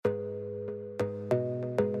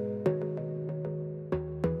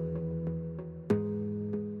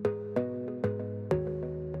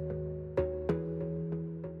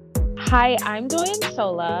Hi, I'm Joy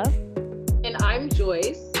Sola, And I'm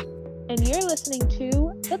Joyce, and you're listening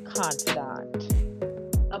to The Confidant.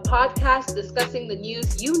 a podcast discussing the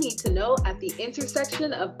news you need to know at the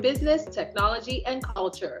intersection of business, technology, and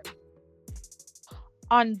culture.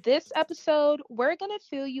 On this episode, we're going to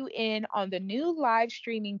fill you in on the new live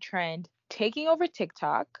streaming trend taking over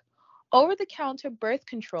TikTok, over the counter birth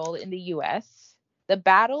control in the US, the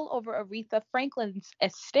battle over Aretha Franklin's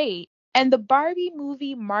estate, and the Barbie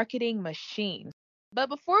movie marketing machine. But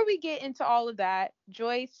before we get into all of that,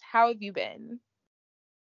 Joyce, how have you been?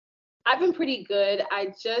 I've been pretty good.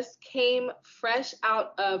 I just came fresh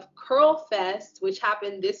out of Curl Fest, which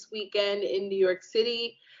happened this weekend in New York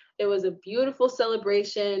City. It was a beautiful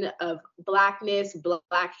celebration of Blackness,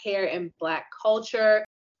 Black hair, and Black culture.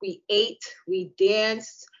 We ate, we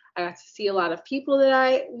danced. I got to see a lot of people that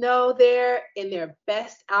I know there in their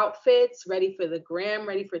best outfits, ready for the gram,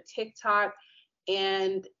 ready for TikTok.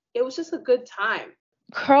 And it was just a good time.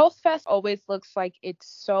 Curl Fest always looks like it's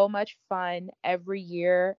so much fun every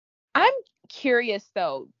year. I'm curious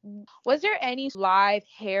though, was there any live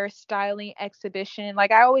hairstyling exhibition?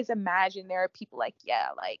 Like I always imagine there are people like, yeah,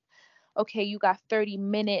 like okay, you got 30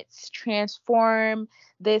 minutes, transform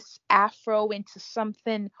this afro into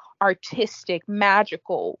something artistic,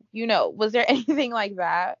 magical. Was there anything like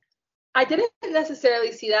that? I didn't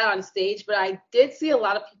necessarily see that on stage, but I did see a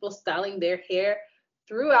lot of people styling their hair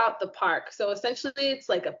throughout the park. So essentially, it's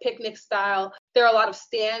like a picnic style. There are a lot of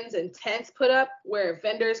stands and tents put up where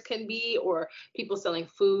vendors can be, or people selling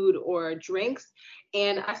food or drinks.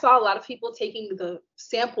 And I saw a lot of people taking the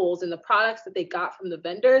samples and the products that they got from the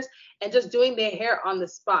vendors and just doing their hair on the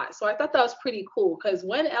spot. So I thought that was pretty cool because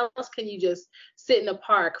when else can you just sit in a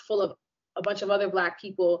park full of a bunch of other Black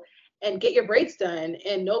people and get your braids done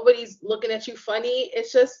and nobody's looking at you funny?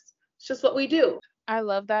 It's just what we do. I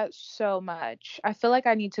love that so much. I feel like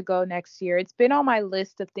I need to go next year. It's been on my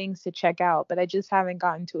list of things to check out, but I just haven't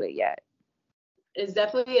gotten to it yet. It's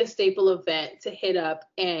definitely a staple event to hit up.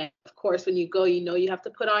 And of course, when you go, you know you have to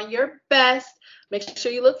put on your best. Make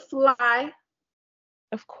sure you look fly.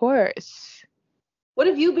 Of course. What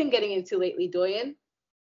have you been getting into lately, Doyen?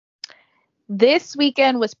 This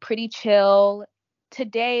weekend was pretty chill.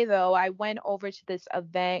 Today, though, I went over to this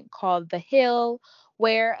event called The Hill,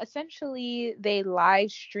 where essentially they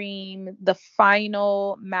live stream the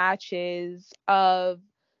final matches of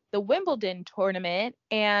the Wimbledon tournament.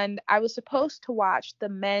 And I was supposed to watch the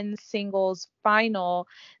men's singles final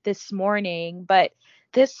this morning, but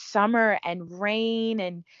this summer and rain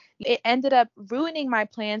and it ended up ruining my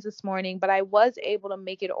plans this morning, but I was able to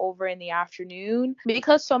make it over in the afternoon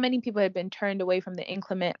because so many people had been turned away from the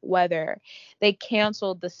inclement weather. They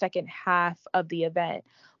canceled the second half of the event.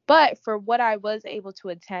 But for what I was able to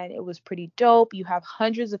attend, it was pretty dope. You have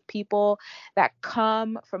hundreds of people that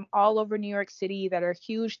come from all over New York City that are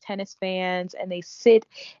huge tennis fans, and they sit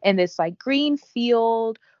in this like green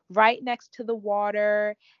field right next to the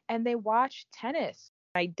water and they watch tennis.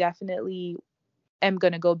 I definitely am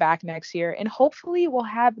going to go back next year and hopefully we'll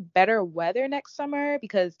have better weather next summer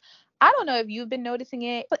because I don't know if you've been noticing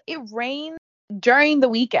it, but it rains during the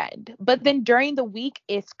weekend. But then during the week,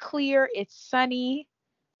 it's clear, it's sunny.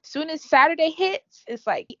 Soon as Saturday hits, it's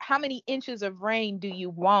like, how many inches of rain do you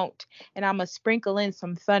want? And I'm going to sprinkle in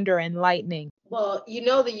some thunder and lightning. Well, you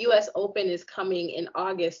know the US Open is coming in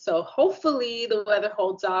August, so hopefully the weather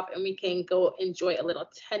holds up and we can go enjoy a little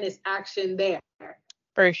tennis action there.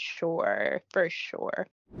 For sure. For sure.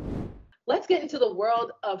 Let's get into the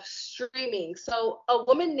world of streaming. So, a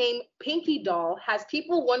woman named Pinky Doll has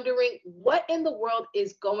people wondering what in the world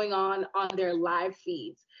is going on their live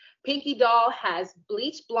feeds. Pinky Doll has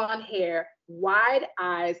bleached blonde hair, wide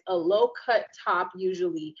eyes, a low cut top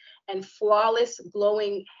usually, and flawless,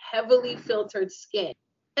 glowing, heavily filtered skin.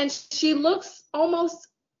 And she looks almost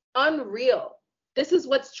unreal. This is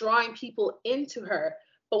what's drawing people into her.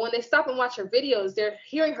 But when they stop and watch her videos, they're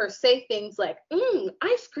hearing her say things like,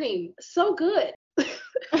 ice cream, so good.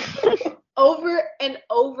 Over and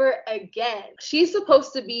over again. She's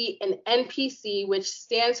supposed to be an NPC, which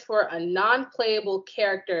stands for a non-playable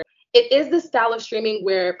character. It is the style of streaming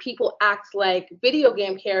where people act like video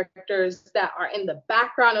game characters that are in the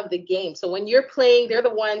background of the game. So when you're playing, they're the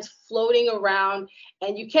ones floating around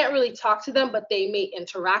and you can't really talk to them, but they may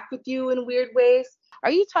interact with you in weird ways. Are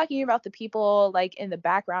you talking about the people like in the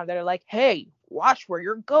background that are like, hey, watch where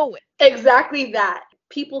you're going? Exactly that.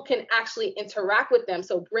 People can actually interact with them.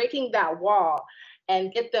 So breaking that wall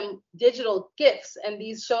and get them digital gifts. And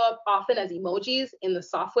these show up often as emojis in the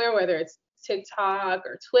software, whether it's TikTok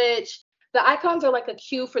or Twitch. The icons are like a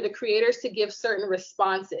cue for the creators to give certain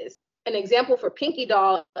responses. An example for Pinky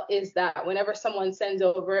Doll is that whenever someone sends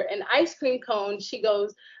over an ice cream cone, she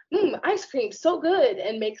goes, ice cream, so good,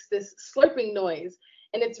 and makes this slurping noise.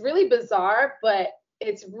 And it's really bizarre, but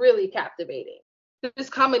it's really captivating. This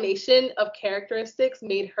combination of characteristics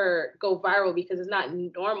made her go viral because it's not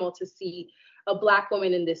normal to see a Black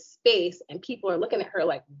woman in this space, and people are looking at her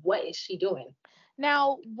like, what is she doing?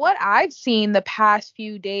 Now, what I've seen the past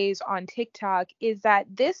few days on TikTok is that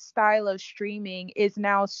this style of streaming is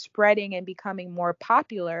now spreading and becoming more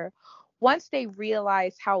popular once they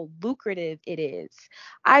realize how lucrative it is.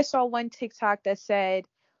 I saw one TikTok that said,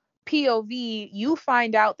 POV, you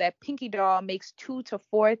find out that Pinky Doll makes $2,000 to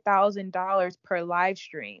 $4,000 per live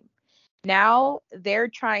stream. Now they're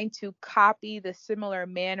trying to copy the similar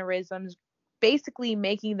mannerisms, basically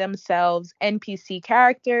making themselves NPC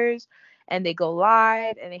characters, and they go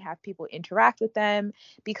live and they have people interact with them,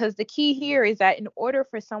 because the key here is that in order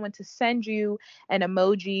for someone to send you an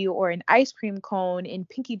emoji or an ice cream cone, in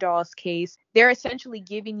Pinky Doll's case, they're essentially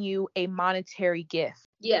giving you a monetary gift.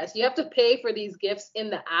 Yes, you have to pay for these gifts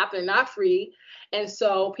in the app. They're not free. And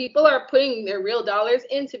so people are putting their real dollars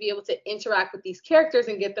in to be able to interact with these characters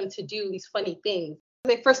and get them to do these funny things.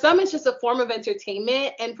 Like, for some, it's just a form of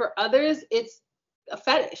entertainment. And for others, it's a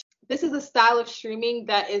fetish. This is a style of streaming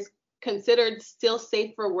that is considered still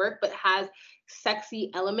safe for work, but has sexy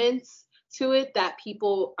elements to it that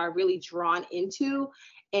people are really drawn into.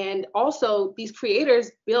 And also, these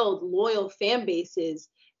creators build loyal fan bases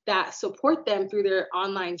that support them through their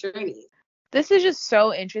online journeys. This is just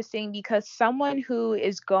so interesting because someone who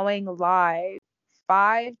is going live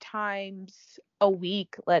 5 times a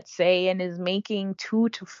week, let's say, and is making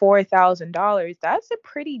 $2,000 to $4,000, that's a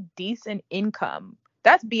pretty decent income.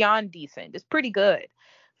 That's beyond decent. It's pretty good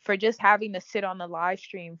for just having to sit on the live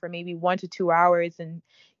stream for maybe 1 to 2 hours and,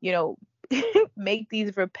 you know, make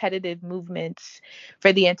these repetitive movements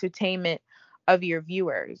for the entertainment of your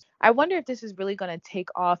viewers. I wonder if this is really going to take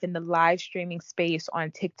off in the live streaming space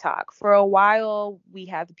on TikTok. For a while, we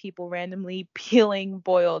had the people randomly peeling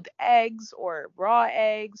boiled eggs or raw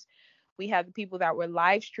eggs. We had the people that were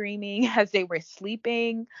live streaming as they were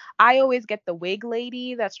sleeping. I always get the wig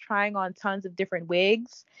lady that's trying on tons of different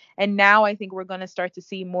wigs. And now I think we're going to start to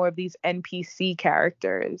see more of these NPC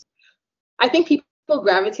characters. I think people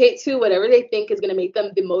gravitate to whatever they think is going to make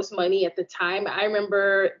them the most money at the time. I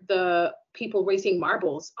remember the people racing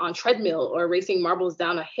marbles on treadmill or racing marbles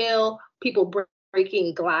down a hill, people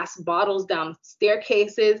breaking glass bottles down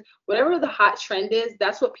staircases. Whatever the hot trend is,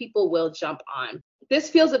 that's what people will jump on. This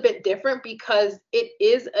feels a bit different because it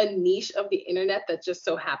is a niche of the internet that just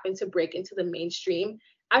so happened to break into the mainstream.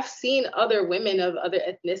 I've seen other women of other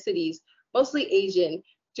ethnicities, mostly Asian,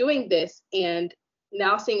 doing this, and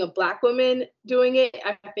now seeing a Black woman doing it,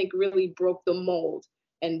 I think really broke the mold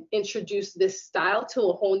and introduced this style to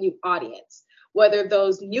a whole new audience. Whether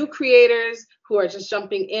those new creators who are just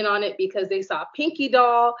jumping in on it because they saw Pinky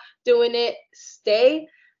Doll doing it stay,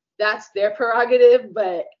 that's their prerogative.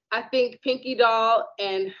 But I think Pinky Doll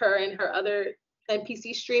and her other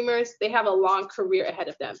NPC streamers, they have a long career ahead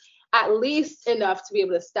of them, at least enough to be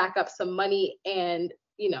able to stack up some money and,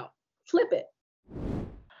 flip it.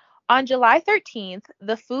 On July 13th,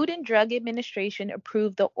 the Food and Drug Administration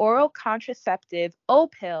approved the oral contraceptive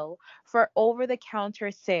Opill for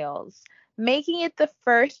over-the-counter sales, making it the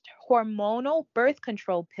first hormonal birth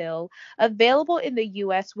control pill available in the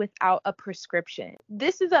US without a prescription.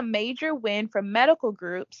 This is a major win for medical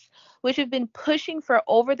groups, which have been pushing for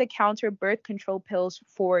over-the-counter birth control pills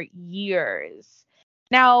for years.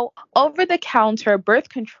 Now, over-the-counter birth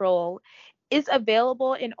control is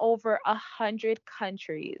available in over 100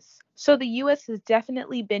 countries. So the US has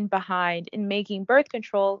definitely been behind in making birth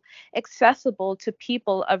control accessible to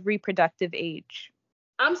people of reproductive age.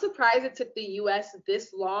 I'm surprised it took the US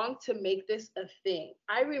this long to make this a thing.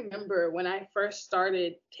 I remember when I first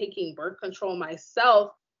started taking birth control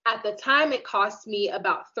myself, at the time it cost me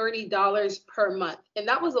about $30 per month. And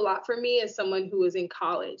that was a lot for me as someone who was in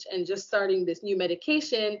college and just starting this new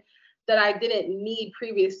medication that I didn't need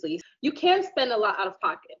previously. You can spend a lot out of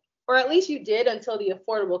pocket, or at least you did until the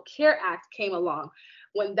Affordable Care Act came along.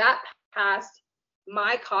 When that passed,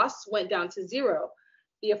 my costs went down to zero.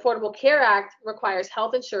 The Affordable Care Act requires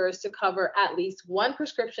health insurers to cover at least one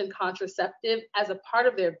prescription contraceptive as a part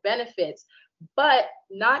of their benefits, but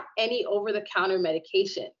not any over-the-counter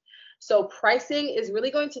medication. So pricing is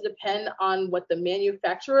really going to depend on what the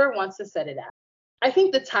manufacturer wants to set it at. I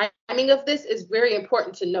think the timing of this is very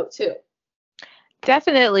important to note too.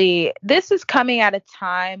 Definitely. This is coming at a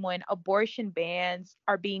time when abortion bans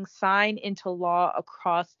are being signed into law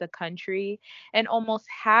across the country, and almost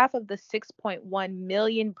half of the 6.1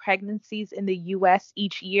 million pregnancies in the US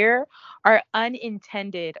each year are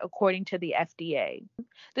unintended, according to the FDA.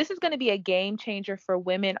 This is going to be a game changer for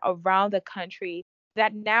women around the country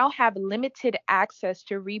that now have limited access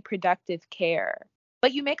to reproductive care.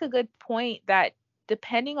 But you make a good point that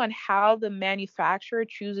depending on how the manufacturer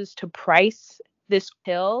chooses to price this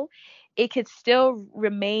pill, it could still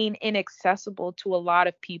remain inaccessible to a lot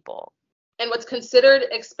of people. And what's considered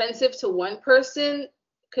expensive to one person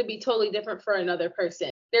could be totally different for another person.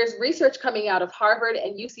 There's research coming out of Harvard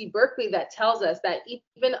and UC Berkeley that tells us that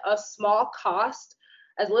even a small cost,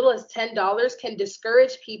 as little as $10, can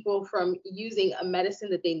discourage people from using a medicine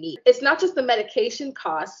that they need. It's not just the medication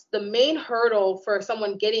costs. The main hurdle for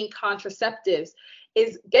someone getting contraceptives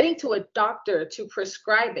is getting to a doctor to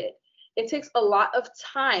prescribe it. It takes a lot of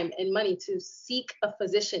time and money to seek a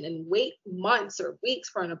physician and wait months or weeks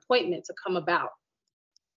for an appointment to come about.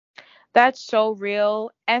 That's so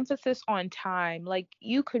real. Emphasis on time. Like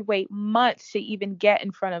you could wait months to even get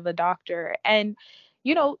in front of a doctor. And,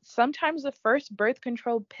 sometimes the first birth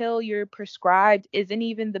control pill you're prescribed isn't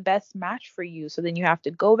even the best match for you. So then you have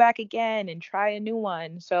to go back again and try a new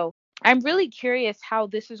one. So I'm really curious how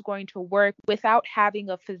this is going to work without having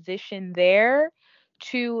a physician there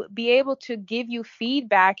to be able to give you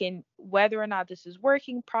feedback in whether or not this is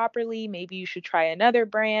working properly. Maybe you should try another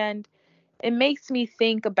brand. It makes me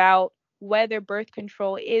think about whether birth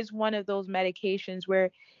control is one of those medications where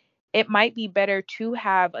it might be better to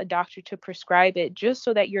have a doctor to prescribe it just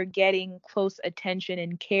so that you're getting close attention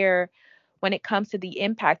and care when it comes to the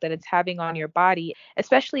impact that it's having on your body,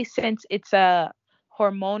 especially since it's a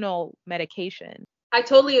hormonal medication. I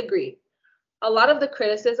totally agree. A lot of the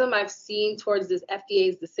criticism I've seen towards this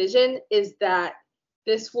FDA's decision is that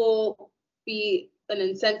this will be an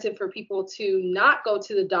incentive for people to not go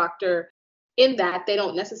to the doctor, in that they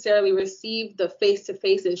don't necessarily receive the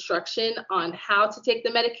face-to-face instruction on how to take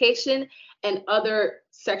the medication and other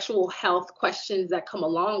sexual health questions that come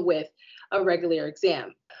along with a regular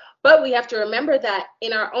exam. But we have to remember that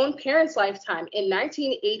in our own parents' lifetime, in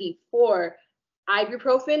 1984,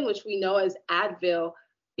 ibuprofen, which we know as Advil,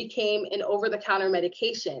 became an over-the-counter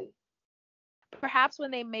medication. Perhaps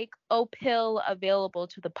when they make Opill available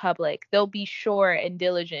to the public, they'll be sure and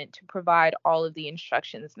diligent to provide all of the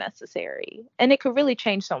instructions necessary. And it could really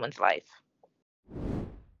change someone's life.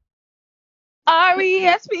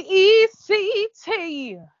 RESPECT.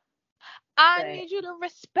 I Right. need you to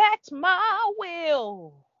respect my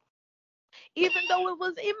will, even though it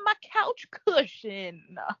was in my couch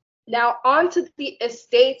cushion. Now, on to the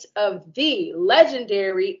estate of the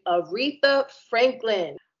legendary Aretha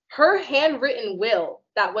Franklin. Her handwritten will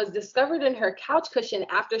that was discovered in her couch cushion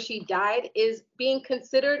after she died is being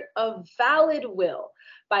considered a valid will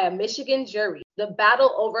by a Michigan jury. The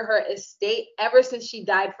battle over her estate ever since she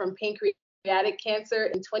died from pancreatic cancer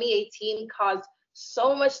in 2018 caused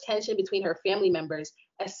so much tension between her family members,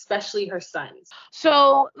 especially her sons.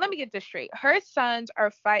 So let me get this straight. Her sons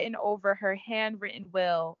are fighting over her handwritten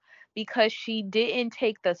will because she didn't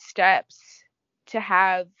take the steps to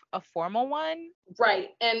have a formal one. Right.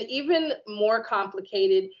 And even more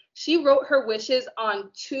complicated, she wrote her wishes on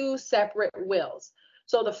two separate wills.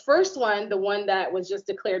 So the first one, the one that was just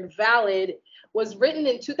declared valid, was written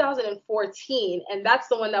in 2014, and that's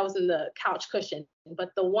the one that was in the couch cushion.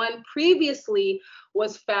 But the one previously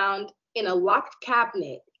was found in a locked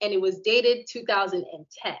cabinet, and it was dated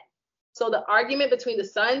 2010. So the argument between the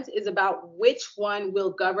sons is about which one will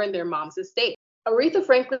govern their mom's estate. Aretha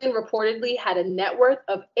Franklin reportedly had a net worth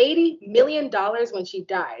of $80 million when she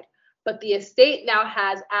died, but the estate now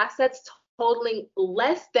has assets totaling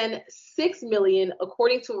less than $6 million,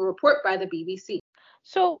 according to a report by the BBC.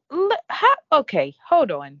 So, how, okay, hold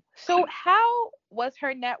on. So, how was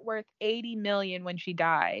her net worth 80 million when she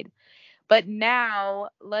died, but now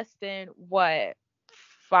less than what,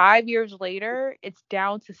 5 years later, it's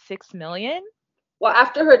down to 6 million? Well,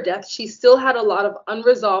 after her death, she still had a lot of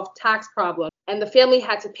unresolved tax problems, and the family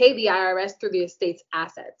had to pay the IRS through the estate's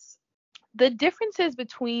assets. The differences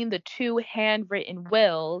between the two handwritten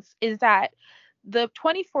wills is that the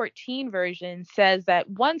 2014 version says that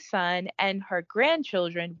one son and her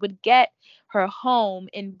grandchildren would get her home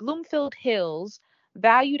in Bloomfield Hills,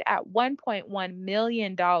 valued at $1.1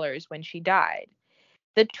 million when she died.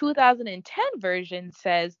 The 2010 version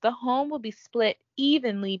says the home will be split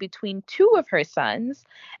evenly between two of her sons,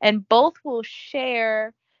 and both will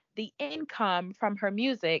share the income from her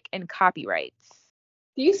music and copyrights.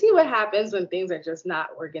 Do you see what happens when things are just not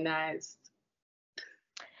organized?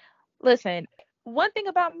 Listen, One thing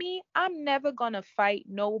about me, I'm never gonna fight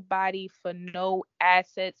nobody for no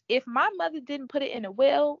assets. If my mother didn't put it in a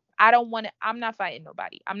will, I don't want to. I'm not fighting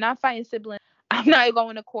nobody. I'm not fighting siblings. I'm not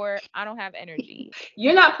going to court. I don't have energy.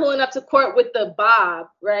 You're not pulling up to court with the bob,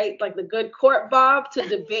 right? Like the good court bob to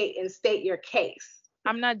debate and state your case.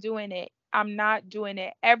 I'm not doing it. I'm not doing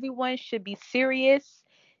it. Everyone should be serious.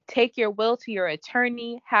 Take your will to your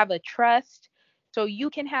attorney, have a trust so you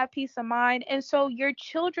can have peace of mind and so your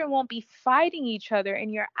children won't be fighting each other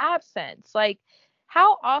in your absence. Like,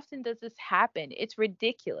 how often does this happen? It's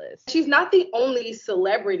ridiculous. She's not the only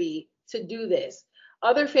celebrity to do this.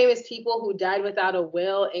 Other famous people who died without a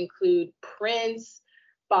will include Prince,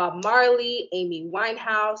 Bob Marley, Amy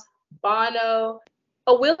Winehouse, Bono.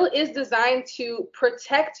 A will is designed to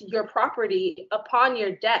protect your property upon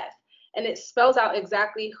your death, and it spells out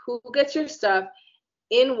exactly who gets your stuff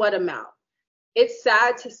in what amount. It's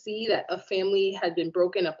sad to see that a family had been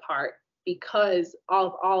broken apart because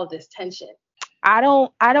of all of this tension. I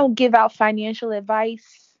don't give out financial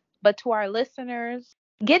advice, but to our listeners,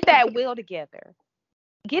 get that will together.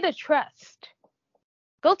 Get a trust.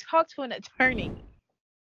 Go talk to an attorney.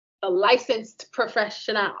 A licensed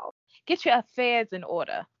professional, Get your affairs in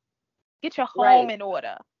order. Get your home right? in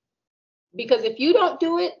order. Because if you don't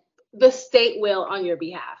do it, the state will on your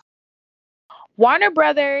behalf. Warner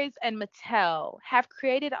Brothers and Mattel have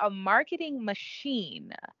created a marketing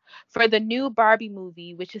machine for the new Barbie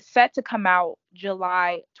movie, which is set to come out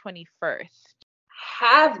July 21st.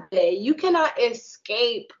 Have they? You cannot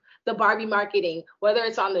escape the Barbie marketing, whether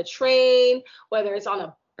it's on the train, whether it's on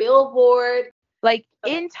a billboard. Like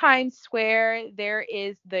in Times Square, there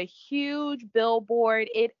is the huge billboard.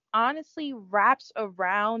 It honestly wraps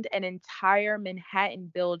around an entire Manhattan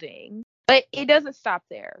building. But it doesn't stop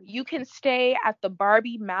there. You can stay at the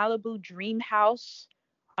Barbie Malibu Dream House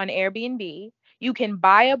on Airbnb. You can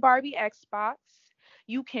buy a Barbie Xbox.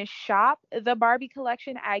 You can shop the Barbie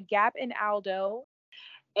collection at Gap and Aldo.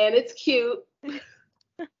 And it's cute.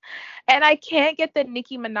 And I can't get the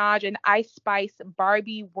Nicki Minaj and Ice Spice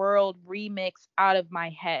Barbie World remix out of my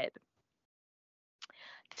head.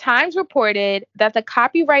 Times reported that the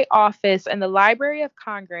Copyright Office and the Library of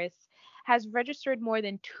Congress has registered more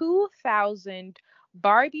than 2,000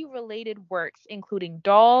 Barbie related works, including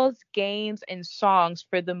dolls, games, and songs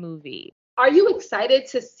for the movie. Are you excited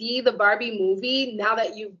to see the Barbie movie now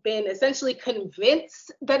that you've been essentially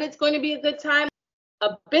convinced that it's going to be a good time?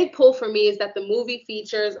 A big pull for me is that the movie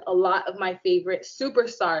features a lot of my favorite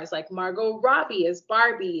superstars like Margot Robbie as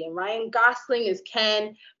Barbie and Ryan Gosling as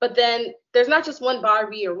Ken. But then there's not just one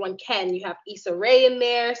Barbie or one Ken. You have Issa Rae in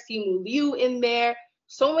there, Simu Liu in there.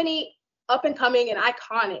 So many up and coming and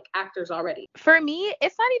iconic actors already. For me,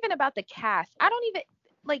 it's not even about the cast. I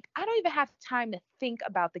don't even have time to think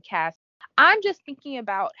about the cast. I'm just thinking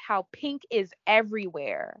about how pink is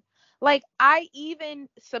everywhere. Like, I even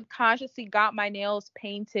subconsciously got my nails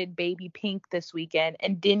painted baby pink this weekend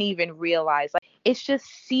and didn't even realize. Like, it's just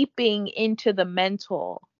seeping into the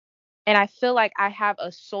mental. And I feel like I have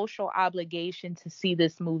a social obligation to see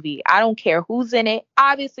this movie. I don't care who's in it.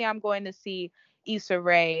 Obviously, I'm going to see Issa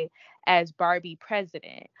Rae as Barbie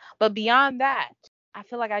president. But beyond that, I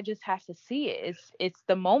feel like I just have to see it. It's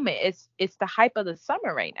the moment. It's the hype of the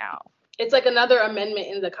summer right now. It's like another amendment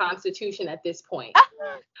in the Constitution at this point.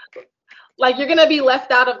 Like you're gonna be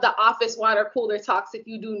left out of the office water cooler talks if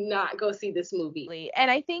you do not go see this movie.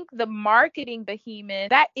 And I think the marketing behemoth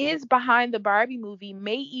that is behind the Barbie movie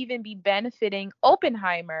may even be benefiting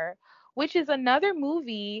Oppenheimer, which is another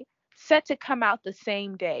movie set to come out the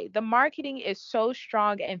same day. The marketing is so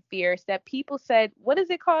strong and fierce that people said, what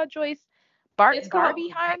is it called, Joyce? It's called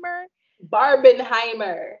Barbieheimer?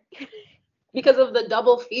 Barbenheimer. Because of the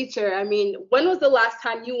double feature. I mean, when was the last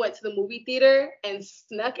time you went to the movie theater and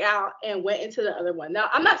snuck out and went into the other one? Now,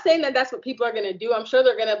 I'm not saying that that's what people are going to do. I'm sure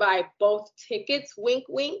they're going to buy both tickets, wink,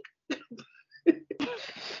 wink.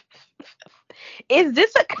 Is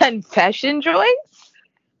this a confession, Joyce?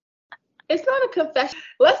 It's not a confession.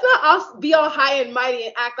 Let's not all be all high and mighty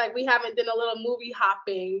and act like we haven't done a little movie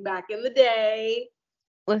hopping back in the day.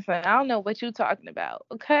 Listen, I don't know what you're talking about,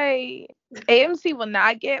 okay? AMC will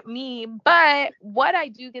not get me, but what I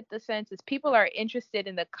do get the sense is people are interested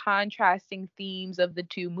in the contrasting themes of the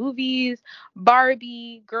two movies: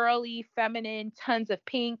 Barbie, girly, feminine, tons of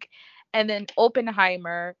pink, and then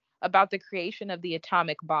Oppenheimer about the creation of the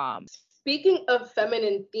atomic bomb. Speaking of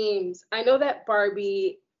feminine themes, I know that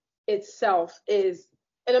Barbie itself is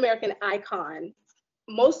an American icon,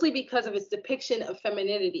 mostly because of its depiction of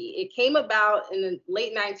femininity. It came about in the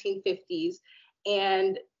late 1950s,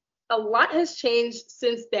 and a lot has changed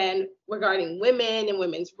since then regarding women and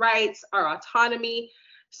women's rights, our autonomy.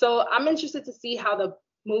 So I'm interested to see how the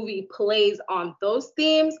movie plays on those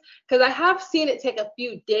themes, because I have seen it take a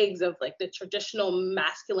few digs of like the traditional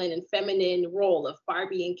masculine and feminine role of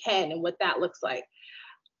Barbie and Ken and what that looks like.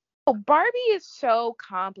 Oh, Barbie is so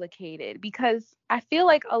complicated because I feel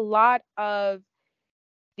like a lot of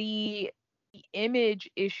the image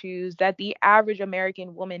issues that the average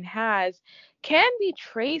American woman has can be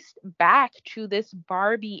traced back to this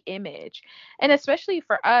Barbie image. And especially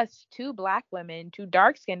for us, two black women, two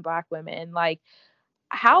dark-skinned black women, like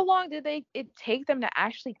how long did it take them to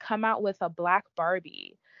actually come out with a black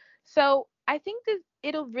Barbie? So I think that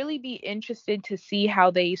it'll really be interesting to see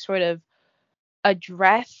how they sort of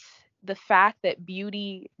address the fact that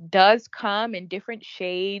beauty does come in different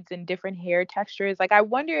shades and different hair textures. Like, I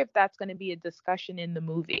wonder if that's going to be a discussion in the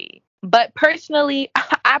movie. But personally,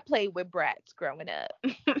 I played with brats growing up.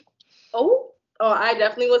 Oh, I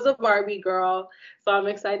definitely was a Barbie girl. So I'm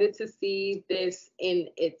excited to see this in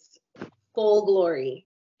its full glory.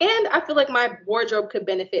 And I feel like my wardrobe could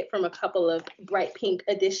benefit from a couple of bright pink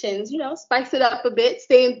additions, spice it up a bit,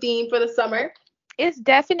 stay in theme for the summer. It's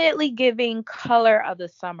definitely giving color of the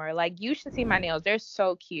summer. Like, you should see my nails. They're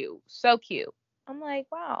so cute. So cute. I'm like,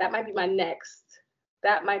 That wow. might be my next.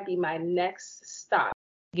 That might be my next stop.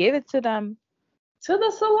 Give it to them. To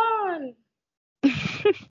the salon.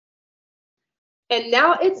 And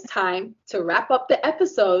now it's time to wrap up the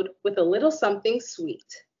episode with a little something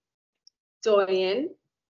sweet. Doyen,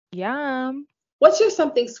 Yum. what's your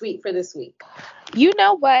something sweet for this week? You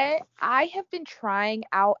know what? I have been trying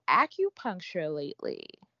out acupuncture lately.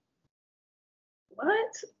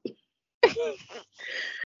 What?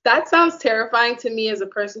 That sounds terrifying to me as a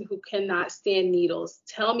person who cannot stand needles.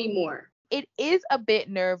 Tell me more. It is a bit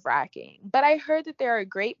nerve-wracking, but I heard that there are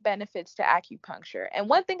great benefits to acupuncture. And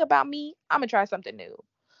one thing about me, I'm gonna try something new.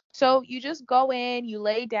 So you just go in, you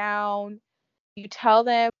lay down, you tell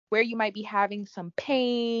them where you might be having some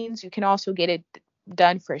pains. You can also get it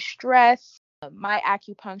done for stress. My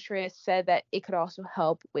acupuncturist said that it could also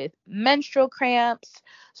help with menstrual cramps.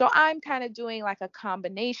 So I'm kind of doing like a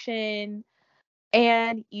combination,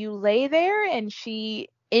 and you lay there and she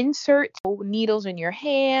inserts needles in your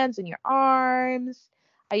hands and your arms.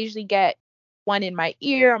 I usually get one in my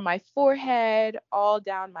ear, on my forehead, all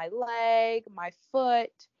down my leg, my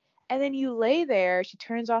foot. And then you lay there, she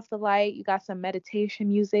turns off the light, you got some meditation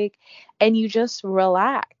music, and you just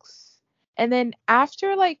relax. And then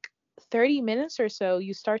after like 30 minutes or so,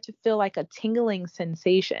 you start to feel like a tingling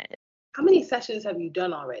sensation. How many sessions have you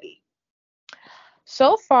done already?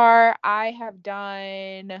 So far, I have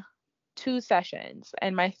done 2 sessions,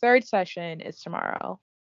 and my third session is tomorrow.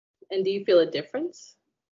 And do you feel a difference?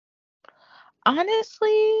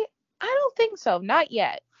 Honestly, I don't think so. Not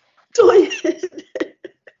yet. Doyen.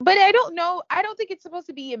 But I don't know. I don't think it's supposed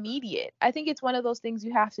to be immediate. I think it's one of those things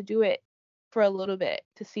you have to do it for a little bit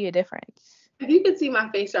to see a difference. If you could see my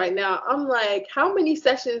face right now, I'm like, how many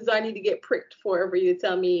sessions do I need to get pricked for you to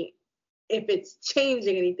tell me if it's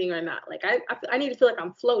changing anything or not? Like, I need to feel like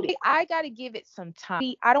I'm floating. I got to give it some time.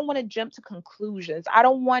 I don't want to jump to conclusions. I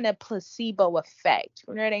don't want a placebo effect.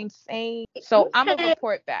 You know what I'm saying? So I'm going to Okay.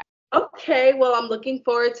 report back. Okay, well, I'm looking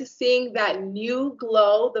forward to seeing that new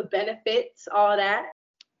glow, the benefits, all that.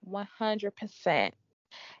 100%.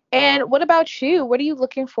 And what about you? What are you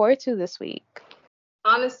looking forward to this week?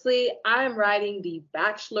 Honestly, I'm riding the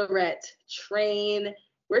Bachelorette train.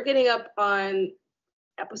 We're getting up on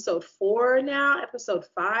episode 4 now, episode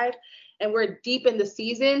 5, and we're deep in the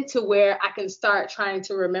season to where I can start trying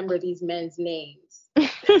to remember these men's names.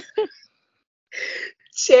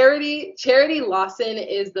 Charity Lawson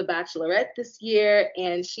is the Bachelorette this year,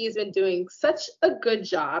 and she's been doing such a good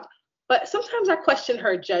job. But sometimes I question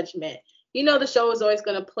her judgment. The show is always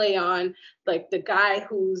going to play on like the guy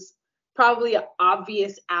who's probably an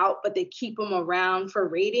obvious out, but they keep him around for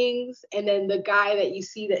ratings. And then the guy that you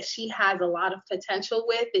see that she has a lot of potential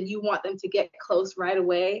with, and you want them to get close right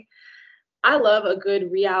away. I love a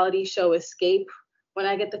good reality show escape. When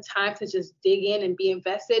I get the time to just dig in and be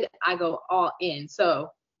invested, I go all in. So,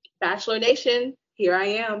 Bachelor Nation, here I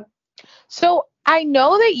am. So I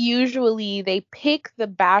know that usually they pick the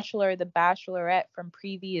Bachelor or the Bachelorette from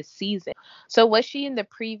previous season. So was she in the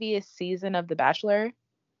previous season of The Bachelor?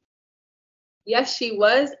 Yes, she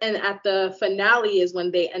was. And at the finale is when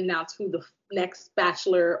they announce who the next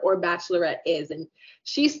Bachelor or Bachelorette is. And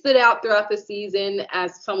she stood out throughout the season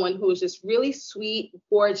as someone who was just really sweet,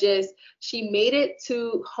 gorgeous. She made it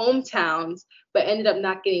to hometowns, but ended up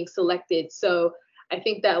not getting selected. So I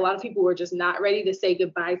think that a lot of people were just not ready to say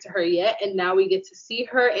goodbye to her yet. And now we get to see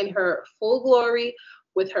her in her full glory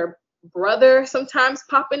with her brother sometimes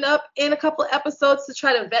popping up in a couple episodes to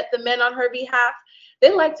try to vet the men on her behalf.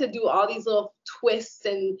 they like to do all these little twists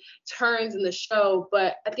and turns in the show,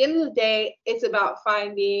 but at the end of the day, it's about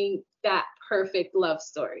finding that perfect love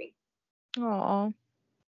story. Oh,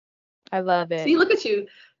 I love it. See, look at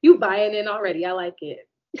you buying in already. I like it.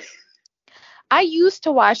 I used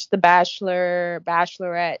to watch the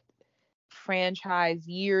Bachelorette franchise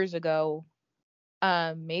years ago.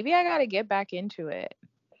 Maybe I gotta get back into it.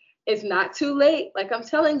 It's not too late. Like I'm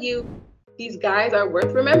telling you, these guys are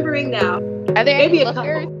worth remembering now. Are there any Maybe a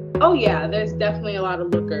lookers? couple. Oh yeah, there's definitely a lot of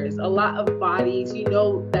lookers, a lot of bodies. You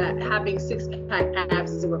know that having six-pack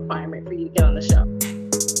abs is a requirement for you to get on the show.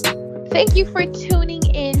 Thank you for tuning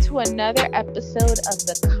in to another episode of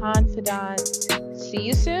The Confidants. See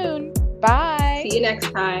you soon. Bye. See you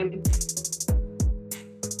next time.